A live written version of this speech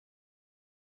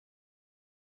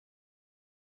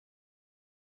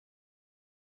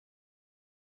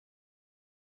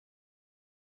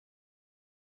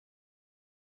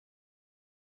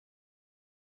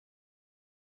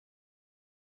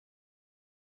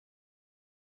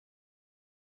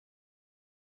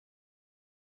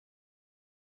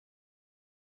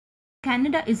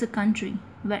Canada is a country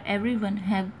where everyone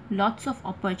have lots of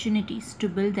opportunities to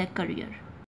build their career.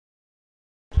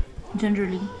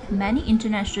 Generally, many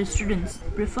international students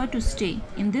prefer to stay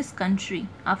in this country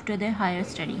after their higher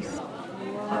studies.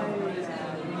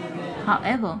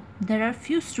 However, there are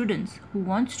few students who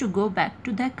wants to go back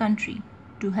to their country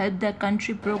to help their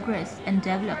country progress and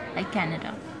develop like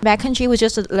Canada. Backcountry we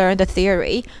just learn the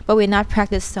theory, but we not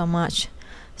practice so much.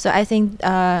 So I think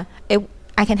I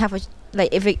can have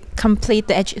if we complete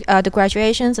the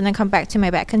graduations and then come back to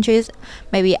my backcountries,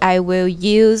 maybe I will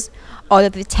use all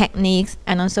of the techniques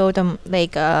and also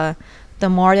the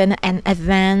modern and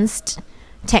advanced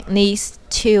techniques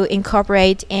to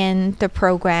incorporate in the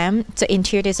program, the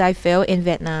interior design field in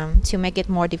Vietnam, to make it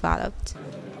more developed.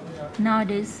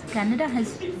 Nowadays, Canada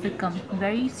has become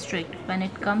very strict when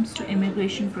it comes to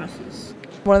immigration process.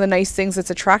 One of the nice things that's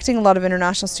attracting a lot of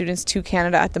international students to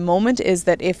Canada at the moment is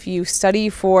that if you study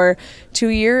for 2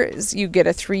 years, you get a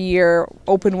 3-year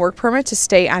open work permit to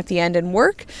stay at the end and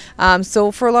work.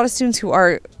 So for a lot of students who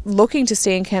are looking to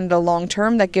stay in Canada long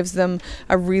term, that gives them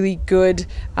a really good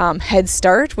head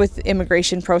start with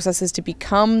immigration processes to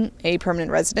become a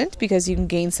permanent resident, because you can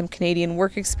gain some Canadian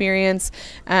work experience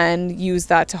and use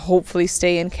that to hopefully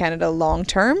stay in Canada long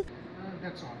term.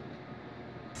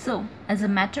 So, as a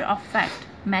matter of fact,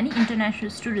 many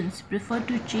international students prefer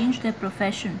to change their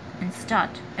profession and start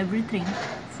everything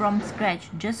from scratch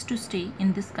just to stay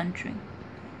in this country.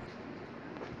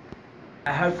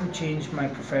 I have to change my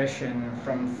profession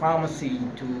from pharmacy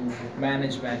to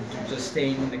management to just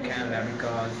staying in Canada,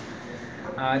 because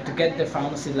to get the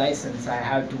pharmacy license I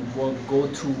have to go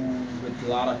through with a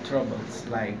lot of troubles.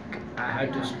 Like I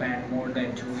had to spend more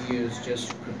than 2 years just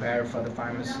to prepare for the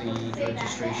pharmacy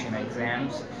registration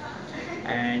exams,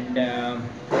 and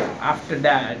after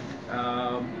that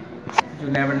you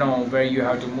never know where you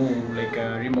have to move, like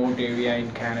a remote area in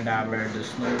Canada where the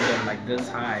snows are like this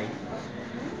high,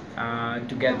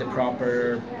 to get the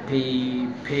proper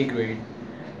pay grade.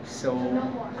 So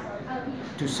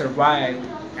to survive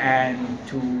and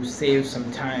to save some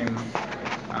time,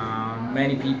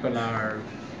 many people are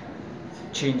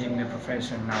changing their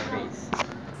profession nowadays.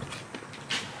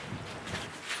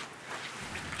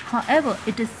 However,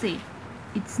 it is said,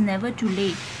 it's never too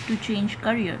late to change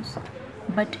careers.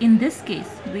 But in this case,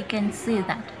 we can say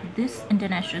that these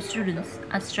international students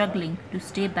are struggling to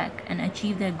stay back and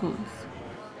achieve their goals.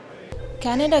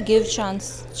 Canada gives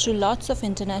chance to lots of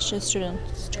international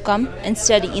students to come and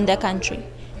study in their country.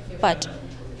 But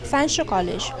Fanshawe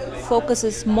College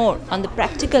focuses more on the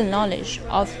practical knowledge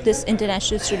of these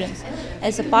international students,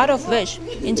 as a part of which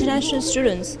international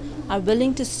students are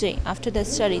willing to stay after their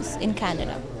studies in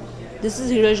Canada. This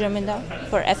is Hiral Jamindar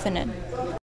for FNN.